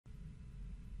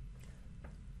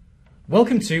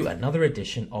Welcome to another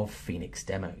edition of Phoenix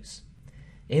Demos.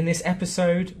 In this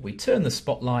episode, we turn the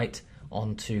spotlight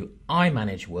onto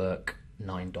iManage Work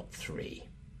 9.3.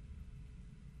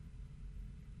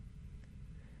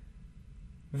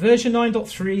 Version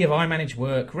 9.3 of iManage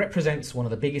Work represents one of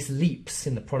the biggest leaps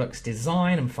in the product's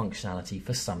design and functionality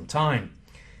for some time.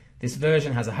 This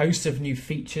version has a host of new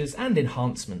features and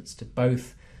enhancements to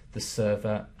both the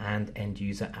server and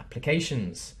end-user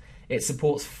applications. It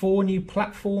supports 4 new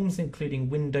platforms, including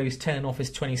Windows 10 and Office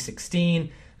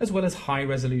 2016, as well as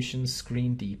high-resolution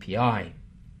screen DPI.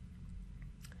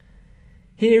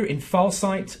 Here in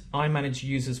WorkSite, iManage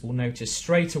users will notice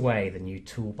straight away the new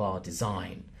toolbar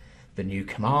design, the new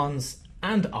commands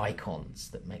and icons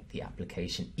that make the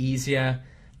application easier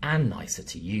and nicer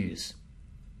to use.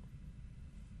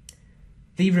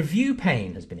 The review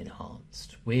pane has been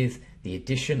enhanced with the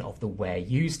addition of the Where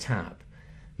Used tab,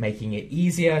 making it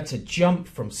easier to jump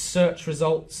from search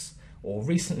results or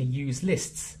recently used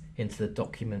lists into the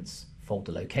document's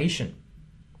folder location.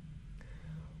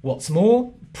 What's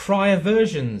more, prior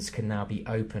versions can now be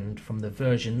opened from the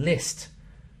version list,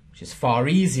 which is far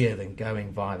easier than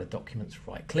going via the document's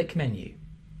right-click menu.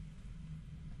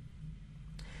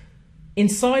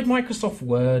 Inside Microsoft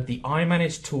Word, the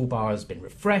iManage toolbar has been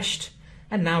refreshed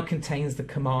and now contains the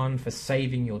command for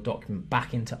saving your document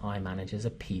back into iManage as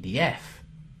a PDF.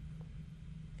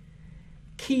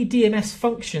 Key DMS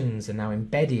functions are now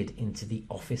embedded into the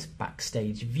Office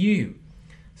Backstage view,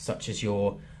 such as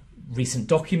your recent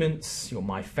documents, your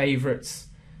My Favorites,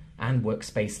 and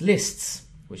workspace lists,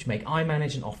 which make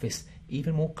iManage and Office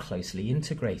even more closely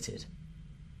integrated.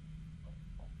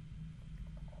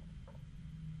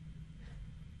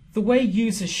 The way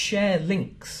users share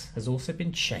links has also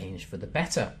been changed for the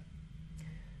better.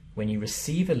 When you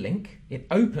receive a link, it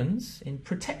opens in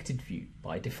Protected View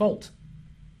by default.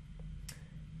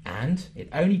 And it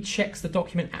only checks the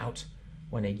document out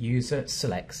when a user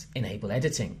selects Enable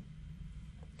Editing.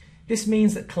 This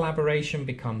means that collaboration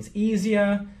becomes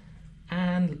easier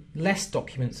and less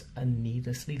documents are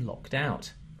needlessly locked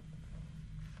out.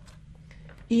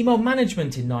 Email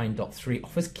management in 9.3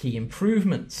 offers key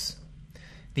improvements.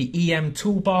 The EM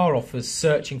toolbar offers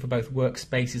searching for both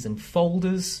workspaces and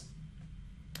folders.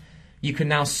 You can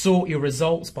now sort your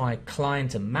results by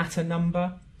client and matter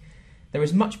number. There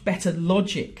is much better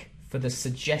logic for the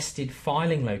suggested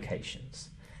filing locations.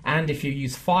 And if you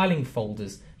use filing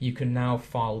folders, you can now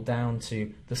file down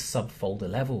to the subfolder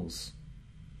levels.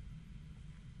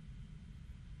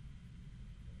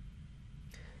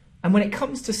 And when it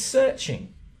comes to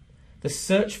searching, the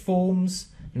search forms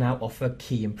now offer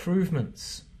key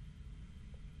improvements.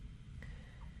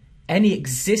 Any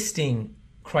existing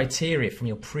criteria from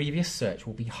your previous search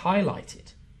will be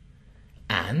highlighted.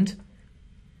 And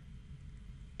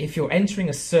if you're entering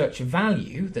a search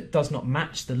value that does not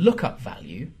match the lookup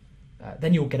value,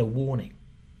 then you'll get a warning.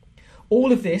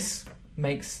 All of this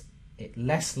makes it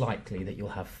less likely that you'll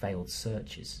have failed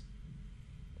searches.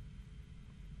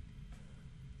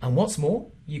 And what's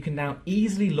more, you can now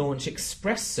easily launch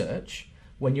Express Search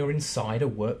when you're inside a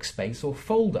workspace or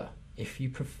folder, if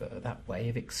you prefer that way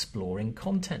of exploring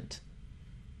content.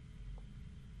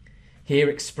 Here,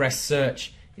 Express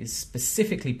Search is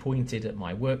specifically pointed at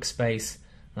my workspace,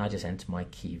 and I just enter my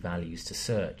key values to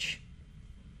search.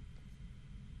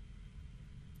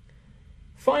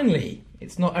 Finally,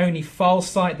 it's not only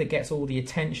WorkSite that gets all the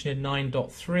attention in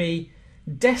 9.3,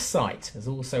 WorkSite has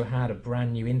also had a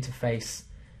brand new interface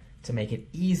to make it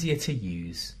easier to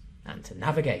use and to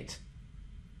navigate.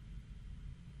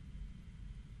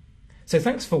 So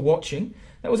thanks for watching.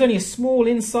 That was only a small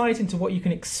insight into what you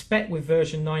can expect with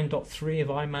version 9.3 of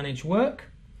iManage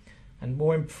Work, and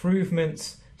more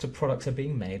improvements to products are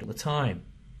being made all the time.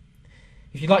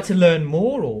 If you'd like to learn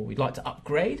more or you'd like to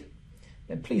upgrade,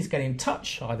 then please get in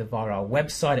touch either via our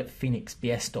website at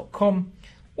phoenixbs.com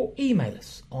or email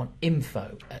us on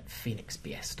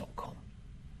info@phoenixbs.com.